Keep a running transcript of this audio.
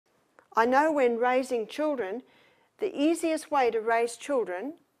I know when raising children, the easiest way to raise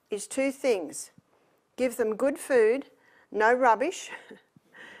children is two things. Give them good food, no rubbish,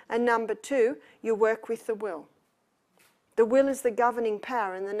 and number two, you work with the will. The will is the governing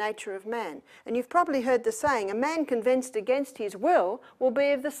power in the nature of man. And you've probably heard the saying, a man convinced against his will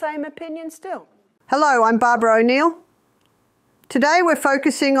be of the same opinion still. Hello, I'm Barbara O'Neill. Today we're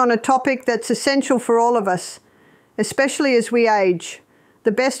focusing on a topic that's essential for all of us, especially as we age,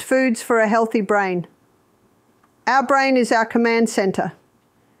 the best foods for a healthy brain. Our brain is our command center,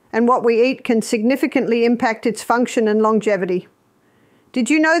 and what we eat can significantly impact its function and longevity. Did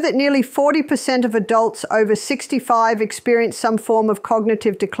you know that nearly 40% of adults over 65 experience some form of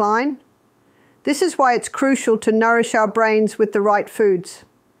cognitive decline? This is why it's crucial to nourish our brains with the right foods.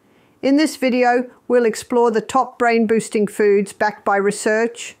 In this video, we'll explore the top brain-boosting foods backed by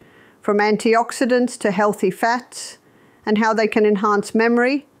research, from antioxidants to healthy fats, and how they can enhance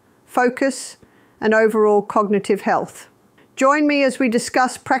memory, focus, and overall cognitive health. Join me as we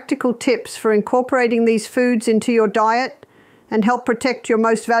discuss practical tips for incorporating these foods into your diet and help protect your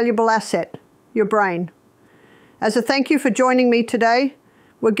most valuable asset, your brain. As a thank you for joining me today,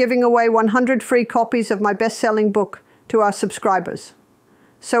 we're giving away 100 free copies of my best-selling book to our subscribers.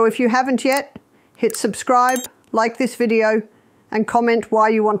 So if you haven't yet, hit subscribe, like this video, and comment why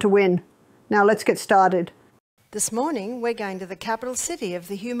you want to win. Now let's get started. This morning, we're going to the capital city of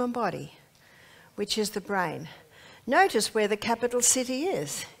the human body, which is the brain. Notice where the capital city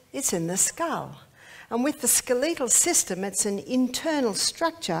is. It's in the skull. And with the skeletal system, it's an internal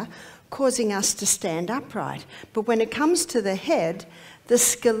structure causing us to stand upright. But when it comes to the head, the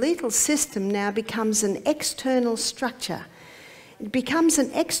skeletal system now becomes an external structure. It becomes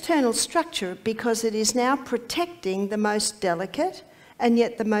an external structure because it is now protecting the most delicate and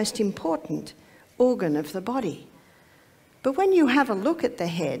yet the most important organ of the body. But when you have a look at the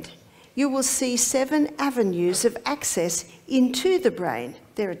head, you will see 7 avenues of access into the brain.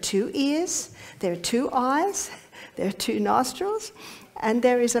 There are 2 ears, there are 2 eyes, there are 2 nostrils, and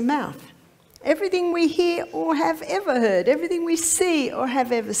there is a mouth. Everything we hear or have ever heard, everything we see or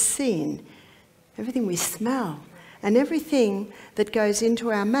have ever seen, everything we smell, and everything that goes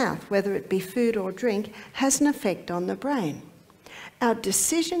into our mouth, whether it be food or drink, has an effect on the brain. Our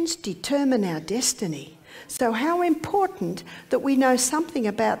decisions determine our destiny. So how important that we know something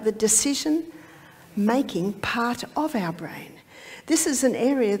about the decision-making part of our brain. This is an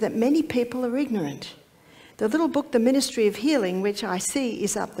area that many people are ignorant. The little book, The Ministry of Healing, which I see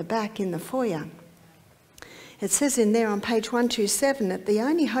is up the back in the foyer, it says in there on page 127 that the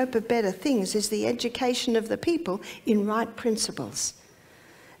only hope of better things is the education of the people in right principles.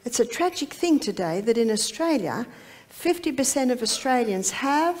 It's a tragic thing today that in Australia, 50% of Australians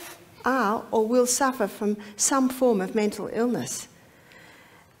are or will suffer from some form of mental illness.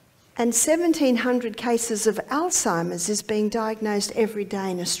 And 1,700 cases of Alzheimer's is being diagnosed every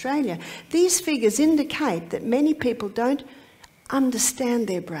day in Australia. These figures indicate that many people don't understand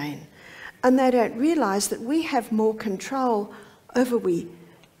their brain, and they don't realise that we have more control over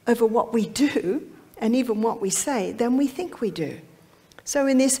what we do and even what we say than we think we do. So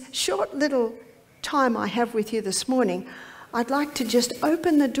in this short little time I have with you this morning, I'd like to just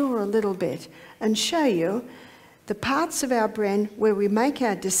open the door a little bit and show you the parts of our brain where we make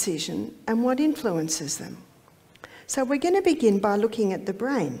our decision and what influences them. So we're going to begin by looking at the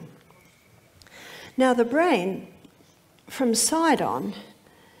brain. Now the brain, from side on,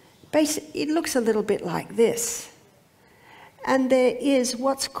 it looks a little bit like this. And there is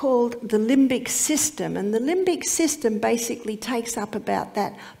what's called the limbic system. And the limbic system basically takes up about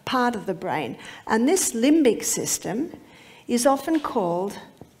that part of the brain. And this limbic system is often called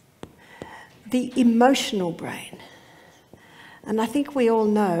the emotional brain. And I think we all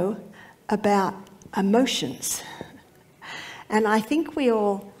know about emotions. And I think we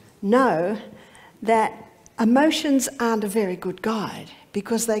all know that emotions aren't a very good guide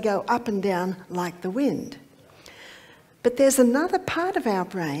because they go up and down like the wind. But there's another part of our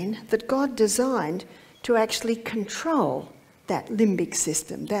brain that God designed to actually control that limbic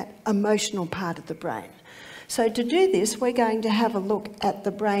system, that emotional part of the brain. So to do this, we're going to have a look at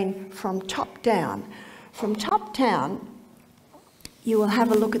the brain from top down. From top down, you will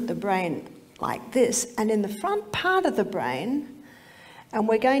have a look at the brain like this, and in the front part of the brain, and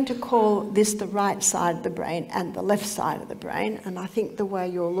we're going to call this the right side of the brain and the left side of the brain, and I think the way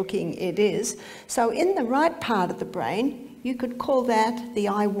you're looking it is. So in the right part of the brain, you could call that the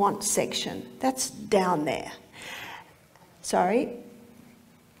I want section. That's down there. Sorry,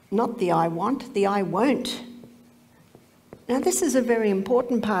 not the I want, the I won't Now this is a very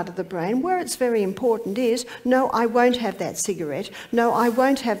important part of the brain. Where it's very important is, no, I won't have that cigarette. No, I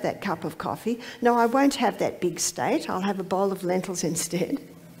won't have that cup of coffee. No, I won't have that big steak. I'll have a bowl of lentils instead.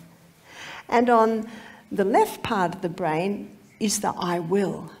 And on the left part of the brain is the I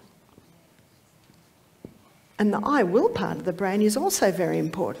will. And the I will part of the brain is also very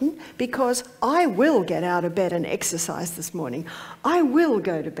important because I will get out of bed and exercise this morning. I will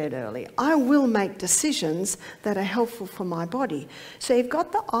go to bed early. I will make decisions that are helpful for my body. So you've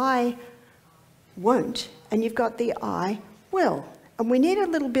got the I won't and you've got the I will. And we need a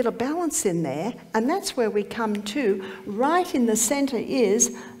little bit of balance in there, and that's where we come to. Right in the centre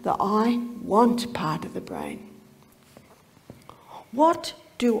is the I want part of the brain. What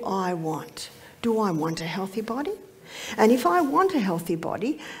do I want? Do I want a healthy body? And if I want a healthy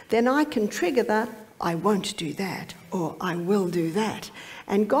body, then I can trigger the I won't do that, or I will do that.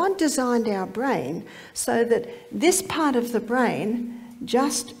 And God designed our brain so that this part of the brain,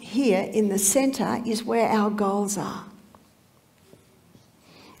 just here in the centre, is where our goals are.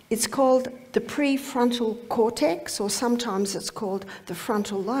 It's called the prefrontal cortex, or sometimes it's called the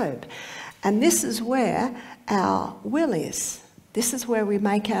frontal lobe. And this is where our will is. This is where we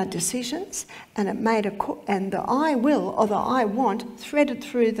make our decisions, and and the I will or the I want threaded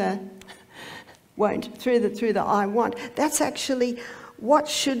through the won't, through the I want. That's actually what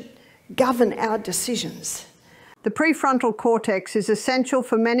should govern our decisions. The prefrontal cortex is essential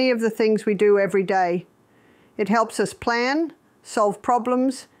for many of the things we do every day. It helps us plan, solve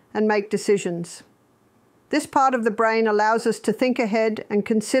problems, and make decisions. This part of the brain allows us to think ahead and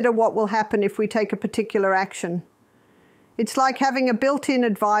consider what will happen if we take a particular action. It's like having a built-in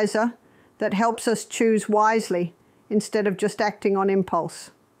advisor that helps us choose wisely instead of just acting on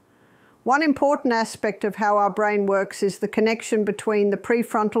impulse. One important aspect of how our brain works is the connection between the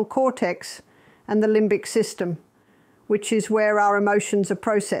prefrontal cortex and the limbic system, which is where our emotions are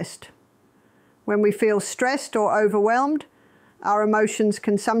processed. When we feel stressed or overwhelmed, our emotions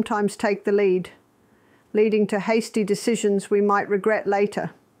can sometimes take the lead, leading to hasty decisions we might regret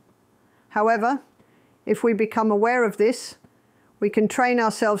later. However, if we become aware of this, we can train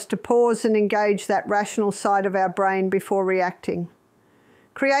ourselves to pause and engage that rational side of our brain before reacting.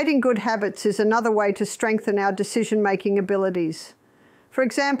 Creating good habits is another way to strengthen our decision-making abilities. For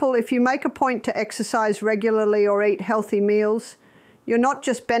example, if you make a point to exercise regularly or eat healthy meals, you're not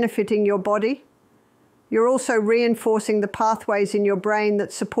just benefiting your body, you're also reinforcing the pathways in your brain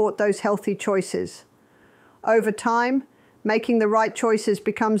that support those healthy choices. Over time, making the right choices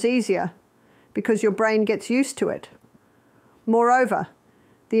becomes easier because your brain gets used to it. Moreover,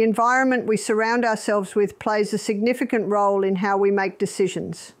 the environment we surround ourselves with plays a significant role in how we make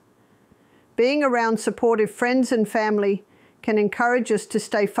decisions. Being around supportive friends and family can encourage us to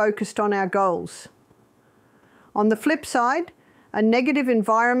stay focused on our goals. On the flip side, a negative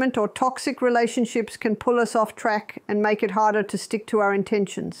environment or toxic relationships can pull us off track and make it harder to stick to our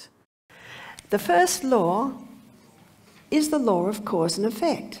intentions. The first law is the law of cause and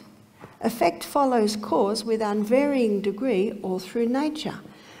effect. Effect follows cause with unvarying degree all through nature,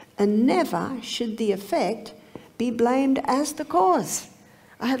 and never should the effect be blamed as the cause.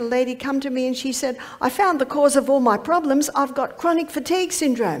 I had a lady come to me and she said, I found the cause of all my problems. I've got chronic fatigue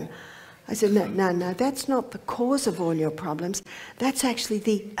syndrome. I said, no, that's not the cause of all your problems. That's actually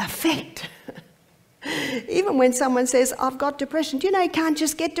the effect. Even when someone says, I've got depression, do you know you can't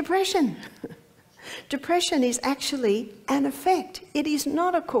just get depression? Depression is actually an effect. It is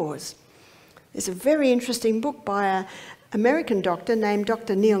not a cause. There's a very interesting book by an American doctor named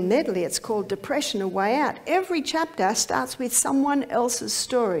Dr. Neil Nedley. It's called Depression: A Way Out. Every chapter starts with someone else's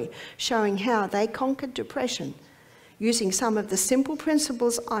story, showing how they conquered depression, using some of the simple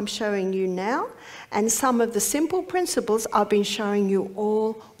principles I'm showing you now, and some of the simple principles I've been showing you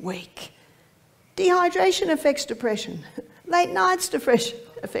all week. Dehydration affects depression. Late nights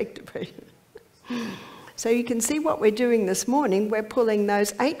affect depression. So you can see what we're doing this morning. We're pulling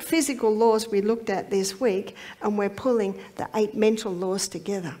those 8 physical laws we looked at this week, and we're pulling the 8 mental laws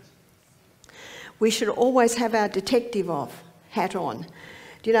together. We should always have our detective hat on.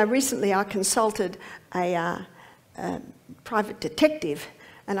 Do you know, recently I consulted a private detective,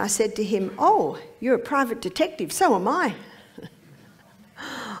 and I said to him, oh, you're a private detective, so am I.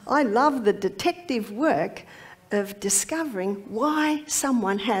 I love the detective work of discovering why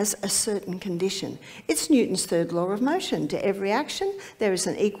someone has a certain condition. It's Newton's third law of motion. To every action, there is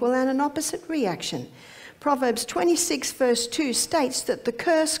an equal and an opposite reaction. Proverbs 26 verse 2 states that the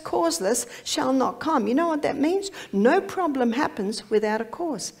curse causeless shall not come. You know what that means? No problem happens without a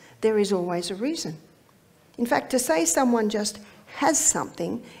cause. There is always a reason. In fact, to say someone just has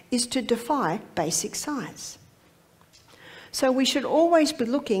something is to defy basic science. So we should always be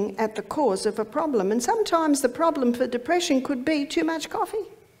looking at the cause of a problem. And sometimes the problem for depression could be too much coffee,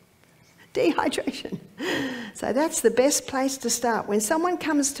 dehydration. So that's the best place to start. When someone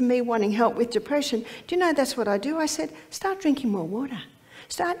comes to me wanting help with depression, do you know that's what I do? I said, start drinking more water.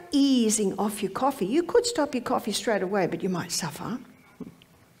 Start easing off your coffee. You could stop your coffee straight away, but you might suffer.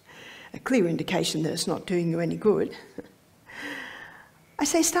 A clear indication that it's not doing you any good. I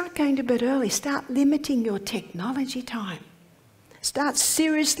say start going to bed early. Start limiting your technology time. Start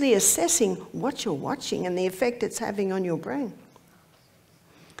seriously assessing what you're watching and the effect it's having on your brain.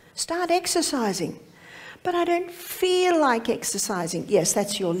 Start exercising. But I don't feel like exercising. Yes,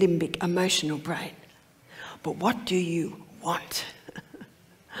 that's your limbic emotional brain. But what do you want?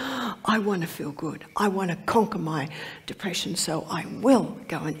 I want to feel good. I want to conquer my depression, so I will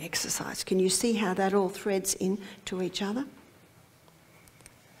go and exercise. Can you see how that all threads into each other?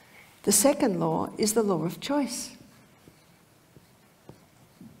 The second law is the law of choice.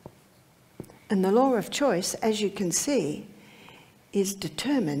 And the law of choice, as you can see, is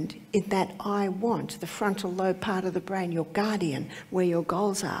determined in that I want, the frontal lobe part of the brain, your guardian, where your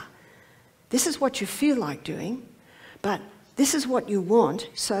goals are. This is what you feel like doing, but this is what you want,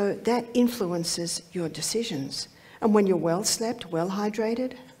 so that influences your decisions. And when you're well slept, well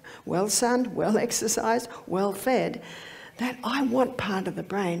hydrated, well sunned, well exercised, well fed, that I want part of the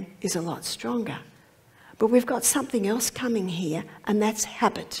brain is a lot stronger. But we've got something else coming here, and that's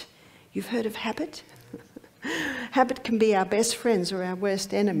habit. You've heard of habit? Habit can be our best friends or our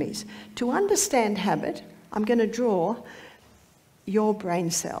worst enemies. To understand habit, I'm going to draw your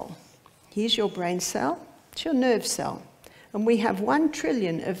brain cell. Here's your brain cell. It's your nerve cell. And we have 1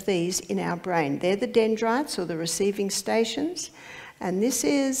 trillion of these in our brain. They're the dendrites, or the receiving stations. And this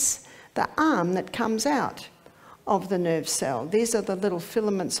is the arm that comes out of the nerve cell. These are the little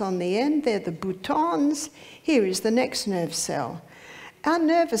filaments on the end. They're the boutons. Here is the next nerve cell. Our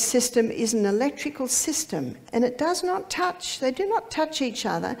nervous system is an electrical system, and it does not touch. They do not touch each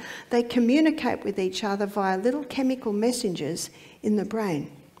other. They communicate with each other via little chemical messengers in the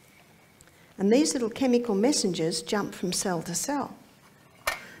brain. And these little chemical messengers jump from cell to cell.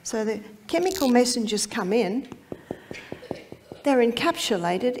 So the chemical messengers come in, they're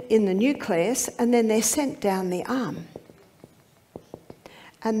encapsulated in the nucleus, and then they're sent down the arm.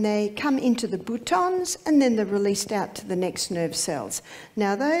 And they come into the boutons, and then they're released out to the next nerve cells.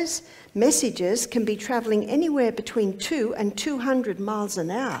 Now those messages can be travelling anywhere between 2 and 200 miles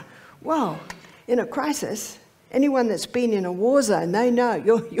an hour. Wow, in a crisis, anyone that's been in a war zone, they know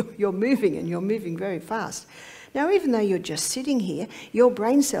you're moving, and you're moving very fast. Now, even though you're just sitting here, your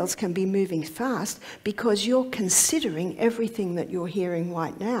brain cells can be moving fast because you're considering everything that you're hearing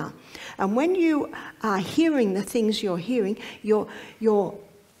right now. And when you are hearing the things you're hearing, your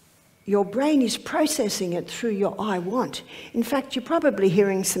brain is processing it through your I want. In fact, you're probably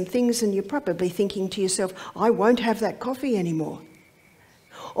hearing some things and you're probably thinking to yourself, I won't have that coffee anymore.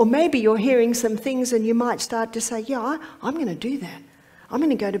 Or maybe you're hearing some things and you might start to say, yeah, I'm going to do that. I'm going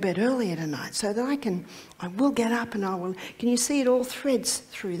to go to bed earlier tonight so that I will get up and I will. Can you see it all threads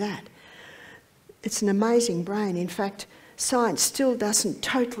through that? It's an amazing brain. In fact, science still doesn't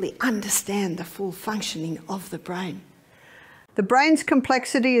totally understand the full functioning of the brain. The brain's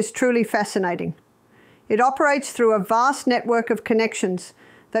complexity is truly fascinating. It operates through a vast network of connections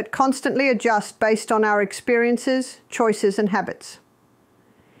that constantly adjust based on our experiences, choices, and habits.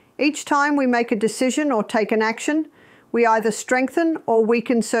 Each time we make a decision or take an action, we either strengthen or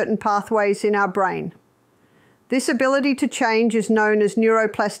weaken certain pathways in our brain. This ability to change is known as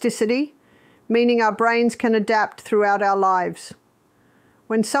neuroplasticity, meaning our brains can adapt throughout our lives.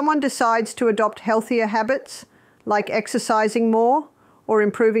 When someone decides to adopt healthier habits, like exercising more or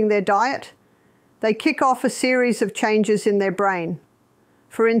improving their diet, they kick off a series of changes in their brain.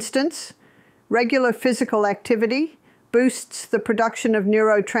 For instance, regular physical activity boosts the production of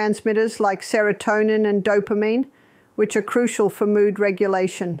neurotransmitters like serotonin and dopamine, which are crucial for mood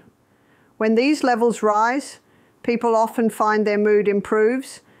regulation. When these levels rise, people often find their mood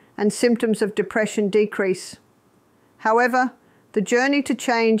improves and symptoms of depression decrease. However, the journey to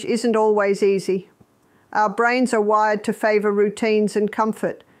change isn't always easy. Our brains are wired to favor routines and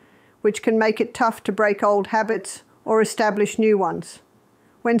comfort, which can make it tough to break old habits or establish new ones.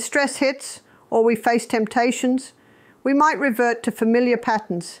 When stress hits or we face temptations, we might revert to familiar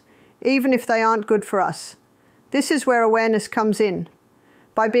patterns, even if they aren't good for us. This is where awareness comes in.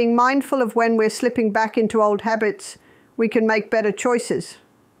 By being mindful of when we're slipping back into old habits, we can make better choices.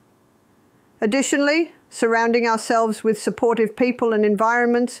 Additionally, surrounding ourselves with supportive people and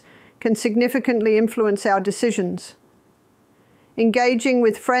environments can significantly influence our decisions. Engaging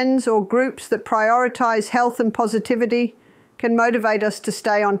with friends or groups that prioritize health and positivity can motivate us to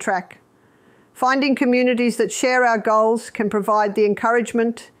stay on track. Finding communities that share our goals can provide the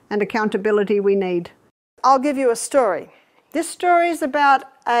encouragement and accountability we need. I'll give you a story. This story is about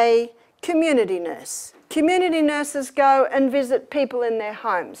a community nurse. Community nurses go and visit people in their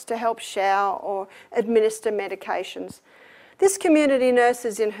homes to help shower or administer medications. This community nurse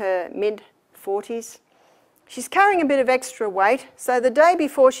is in her mid-40s. She's carrying a bit of extra weight, so the day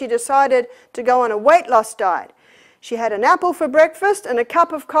before she decided to go on a weight loss diet. She had an apple for breakfast and a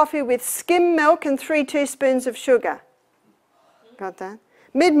cup of coffee with skim milk and 3 teaspoons of sugar. Got that?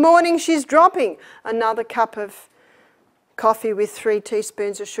 Mid-morning she's dropping another cup of coffee with 3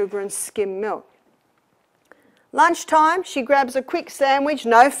 teaspoons of sugar and skim milk. Lunchtime she grabs a quick sandwich,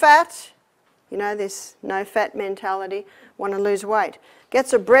 no fat. You know this no fat mentality, want to lose weight.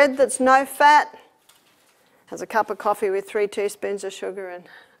 Gets a bread that's no fat, has a cup of coffee with 3 teaspoons of sugar and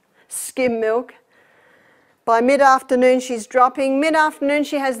skim milk. By mid-afternoon she's dropping. Mid-afternoon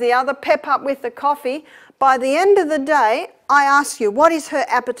she has the other pep up with the coffee. By the end of the day, I ask you, what is her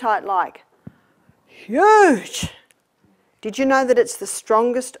appetite like? Huge! Did you know that it's the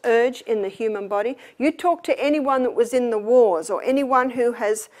strongest urge in the human body? You talk to anyone that was in the wars or anyone who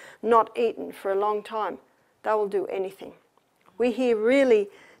has not eaten for a long time, they will do anything. We hear really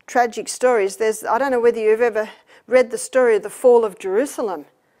tragic stories. I don't know whether you've ever read the story of the fall of Jerusalem.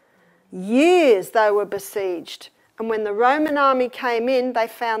 Years they were besieged, and when the Roman army came in, they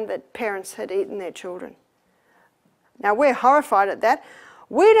found that parents had eaten their children. Now we're horrified at that.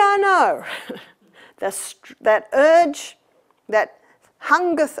 We don't know. That urge, that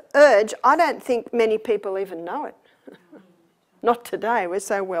hunger urge, I don't think many people even know it. Not today, we're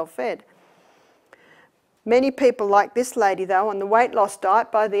so well fed. Many people like this lady though on the weight loss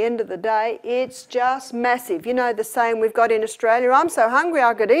diet, by the end of the day, it's just massive. You know the saying we've got in Australia, I'm so hungry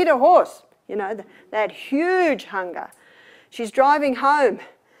I could eat a horse. You know, that huge hunger. She's driving home.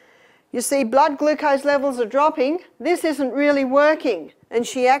 You see blood glucose levels are dropping. This isn't really working. And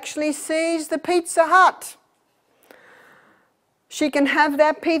she actually sees the Pizza Hut. She can have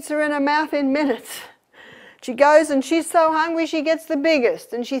that pizza in her mouth in minutes. She goes and she's so hungry she gets the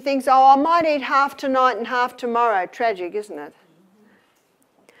biggest and she thinks, oh, I might eat half tonight and half tomorrow. Tragic, isn't it?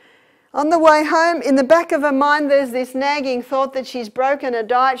 On the way home, in the back of her mind, there's this nagging thought that she's broken a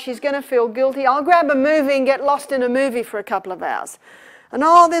diet, she's going to feel guilty. I'll grab a movie and get lost in a movie for a couple of hours. And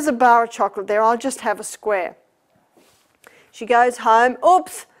oh, there's a bar of chocolate there, I'll just have a square. She goes home,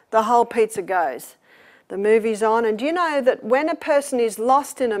 oops, the whole pizza goes. The movie's on, and do you know that when a person is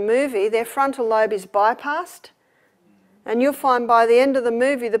lost in a movie, their frontal lobe is bypassed? And you'll find by the end of the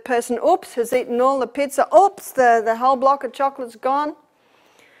movie, the person, oops, has eaten all the pizza, oops, the whole block of chocolate's gone.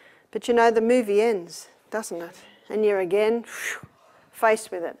 But you know, the movie ends, doesn't it? And you're again faced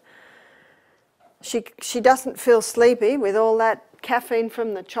with it. She doesn't feel sleepy with all that caffeine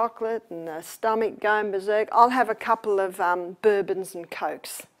from the chocolate and the stomach going berserk. I'll have a couple of bourbons and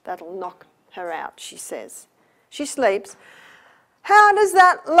cokes. That'll knock her out, she says. She sleeps. How does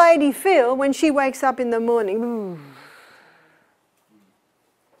that lady feel when she wakes up in the morning?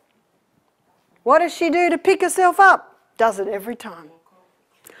 What does she do to pick herself up? Does it every time.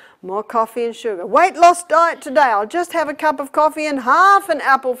 More coffee and sugar. Weight loss diet today. I'll just have a cup of coffee and half an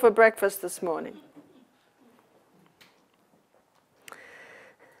apple for breakfast this morning.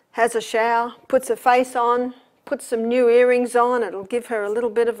 Has a shower, puts her face on, puts some new earrings on, it'll give her a little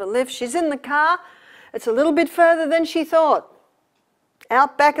bit of a lift. She's in the car, it's a little bit further than she thought.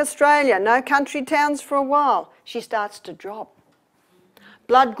 Outback Australia, no country towns for a while. She starts to drop.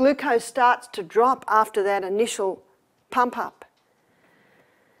 Blood glucose starts to drop after that initial pump up.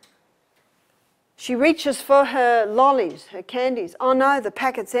 She reaches for her lollies, her candies. Oh no, the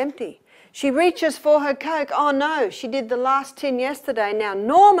packet's empty. She reaches for her Coke. Oh no, she did the last tin yesterday. Now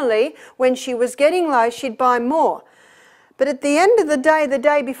normally when she was getting low she'd buy more. But at the end of the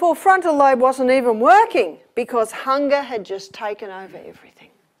day before, frontal lobe wasn't even working because hunger had just taken over everything.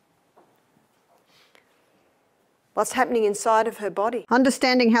 What's happening inside of her body?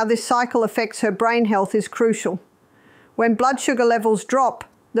 Understanding how this cycle affects her brain health is crucial. When blood sugar levels drop,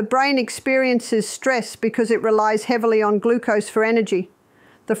 the brain experiences stress because it relies heavily on glucose for energy.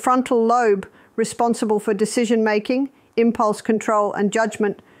 The frontal lobe, responsible for decision-making, impulse control and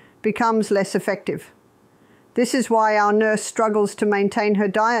judgment, becomes less effective. This is why our nurse struggles to maintain her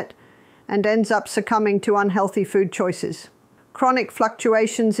diet and ends up succumbing to unhealthy food choices. Chronic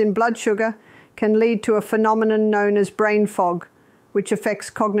fluctuations in blood sugar can lead to a phenomenon known as brain fog, which affects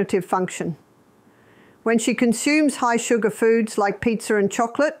cognitive function. When she consumes high-sugar foods like pizza and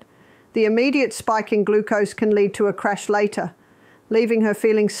chocolate, the immediate spike in glucose can lead to a crash later, leaving her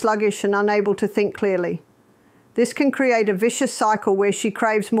feeling sluggish and unable to think clearly. This can create a vicious cycle where she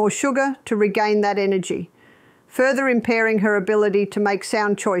craves more sugar to regain that energy, further impairing her ability to make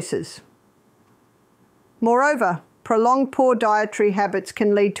sound choices. Moreover, prolonged poor dietary habits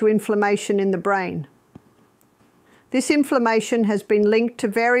can lead to inflammation in the brain. This inflammation has been linked to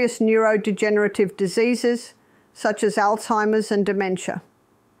various neurodegenerative diseases, such as Alzheimer's and dementia.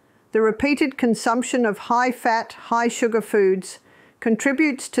 The repeated consumption of high-fat, high-sugar foods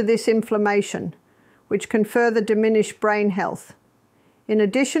contributes to this inflammation, which can further diminish brain health. In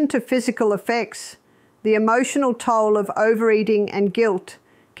addition to physical effects, the emotional toll of overeating and guilt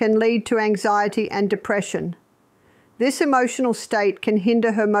can lead to anxiety and depression. This emotional state can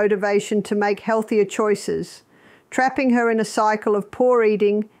hinder her motivation to make healthier choices, trapping her in a cycle of poor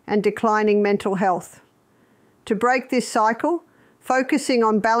eating and declining mental health. To break this cycle, focusing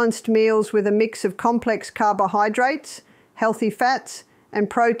on balanced meals with a mix of complex carbohydrates, healthy fats, and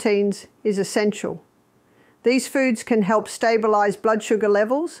proteins is essential. These foods can help stabilize blood sugar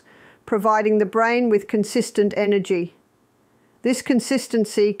levels, providing the brain with consistent energy. This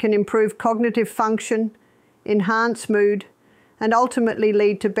consistency can improve cognitive function, enhance mood, and ultimately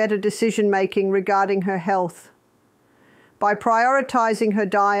lead to better decision-making regarding her health. By prioritizing her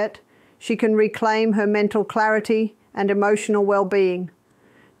diet, she can reclaim her mental clarity and emotional well-being,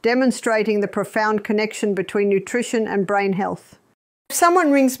 demonstrating the profound connection between nutrition and brain health. If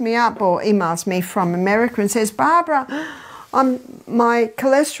someone rings me up or emails me from America and says, Barbara, my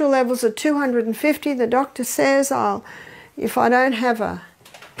cholesterol levels are 250, the doctor says if I don't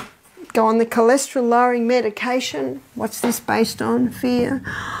go on the cholesterol lowering medication, what's this based on? Fear.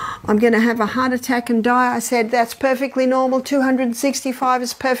 I'm going to have a heart attack and die. I said, that's perfectly normal. 265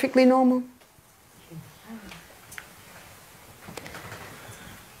 is perfectly normal.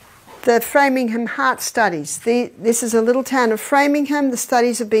 The Framingham Heart Studies. This is a little town of Framingham. The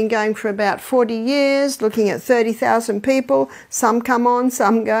studies have been going for about 40 years, looking at 30,000 people. Some come on,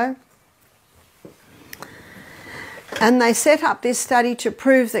 some go. And they set up this study to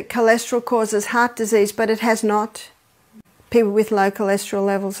prove that cholesterol causes heart disease, but it has not. People with low cholesterol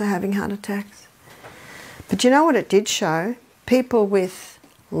levels are having heart attacks. But you know what it did show? People with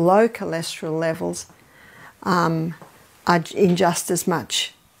low cholesterol levels are in just as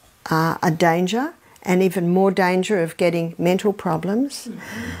much a danger and even more danger of getting mental problems.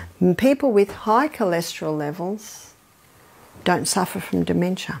 Mm-hmm. People with high cholesterol levels don't suffer from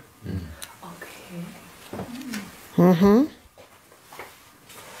dementia. Mm-hmm.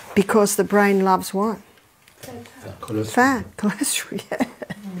 Because the brain loves what? Fat, cholesterol, yeah.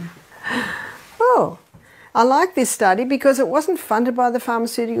 Oh, I like this study because it wasn't funded by the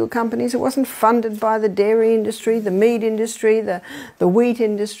pharmaceutical companies, it wasn't funded by the dairy industry, the meat industry, the wheat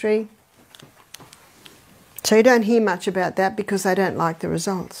industry. So you don't hear much about that because they don't like the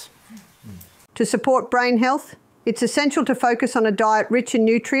results. To support brain health, it's essential to focus on a diet rich in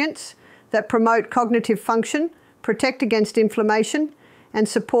nutrients that promote cognitive function, protect against inflammation, and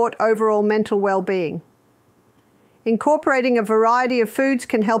support overall mental well-being. Incorporating a variety of foods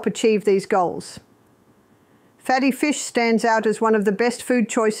can help achieve these goals. Fatty fish stands out as one of the best food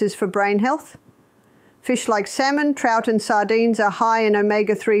choices for brain health. Fish like salmon, trout, and sardines are high in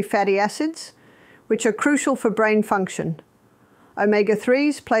omega-3 fatty acids, which are crucial for brain function.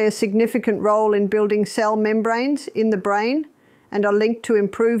 Omega-3s play a significant role in building cell membranes in the brain and are linked to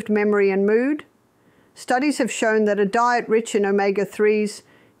improved memory and mood. Studies have shown that a diet rich in omega-3s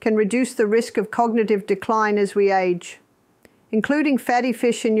can reduce the risk of cognitive decline as we age. Including fatty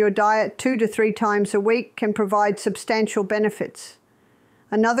fish in your diet 2 to 3 times a week can provide substantial benefits.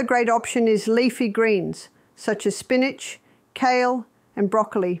 Another great option is leafy greens, such as spinach, kale, and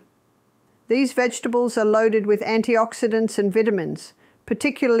broccoli. These vegetables are loaded with antioxidants and vitamins,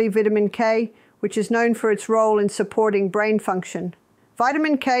 particularly vitamin K, which is known for its role in supporting brain function.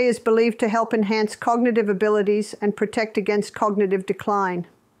 Vitamin K is believed to help enhance cognitive abilities and protect against cognitive decline.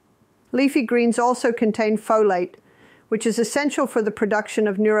 Leafy greens also contain folate, which is essential for the production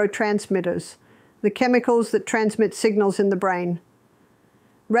of neurotransmitters, the chemicals that transmit signals in the brain.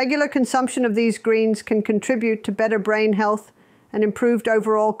 Regular consumption of these greens can contribute to better brain health and improved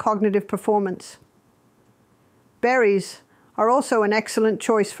overall cognitive performance. Berries are also an excellent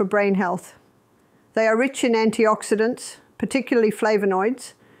choice for brain health. They are rich in antioxidants, particularly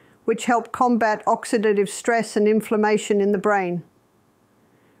flavonoids, which help combat oxidative stress and inflammation in the brain.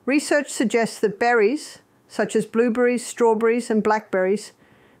 Research suggests that berries, such as blueberries, strawberries, and blackberries,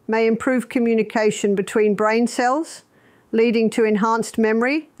 may improve communication between brain cells, leading to enhanced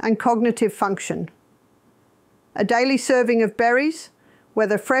memory and cognitive function. A daily serving of berries,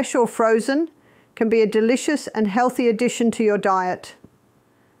 whether fresh or frozen, can be a delicious and healthy addition to your diet.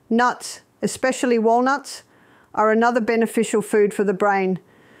 Nuts, especially walnuts, are another beneficial food for the brain.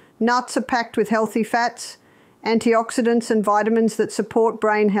 Nuts are packed with healthy fats, antioxidants and vitamins that support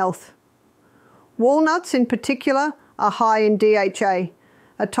brain health. Walnuts in particular are high in DHA,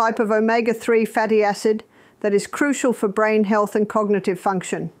 a type of omega-3 fatty acid that is crucial for brain health and cognitive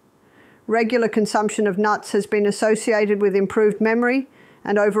function. Regular consumption of nuts has been associated with improved memory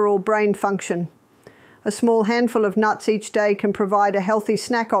and overall brain function. A small handful of nuts each day can provide a healthy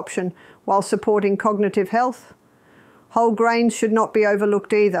snack option while supporting cognitive health. Whole grains should not be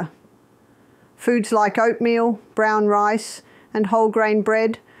overlooked either. Foods like oatmeal, brown rice, and whole grain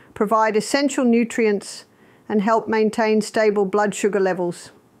bread provide essential nutrients and help maintain stable blood sugar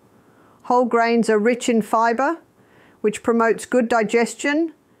levels. Whole grains are rich in fiber, which promotes good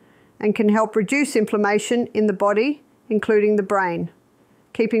digestion and can help reduce inflammation in the body, including the brain.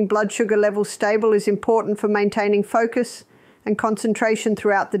 Keeping blood sugar levels stable is important for maintaining focus and concentration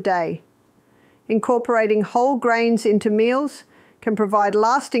throughout the day. Incorporating whole grains into meals can provide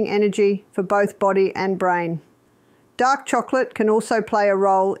lasting energy for both body and brain. Dark chocolate can also play a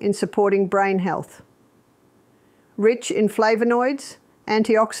role in supporting brain health. Rich in flavonoids,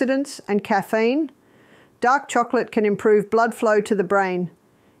 antioxidants, and caffeine, dark chocolate can improve blood flow to the brain,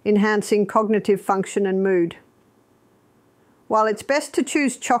 enhancing cognitive function and mood. While it's best to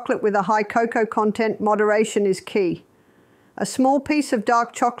choose chocolate with a high cocoa content, moderation is key. A small piece of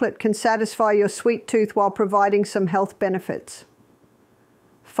dark chocolate can satisfy your sweet tooth while providing some health benefits.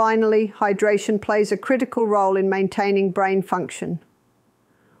 Finally, hydration plays a critical role in maintaining brain function.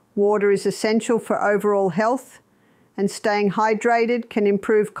 Water is essential for overall health, and staying hydrated can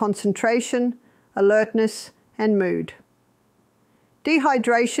improve concentration, alertness, and mood.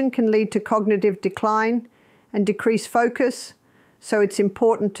 Dehydration can lead to cognitive decline and decrease focus, so it's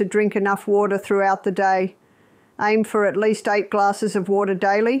important to drink enough water throughout the day. Aim for at least 8 glasses of water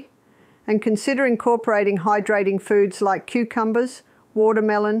daily, and consider incorporating hydrating foods like cucumbers,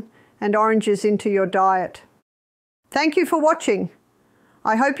 watermelon, and oranges into your diet. Thank you for watching.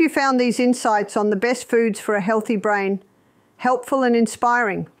 I hope you found these insights on the best foods for a healthy brain helpful and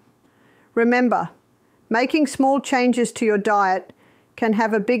inspiring. Remember, making small changes to your diet can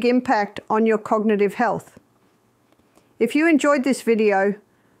have a big impact on your cognitive health. If you enjoyed this video,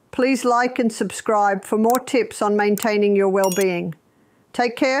 please like and subscribe for more tips on maintaining your well-being.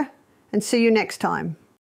 Take care and see you next time.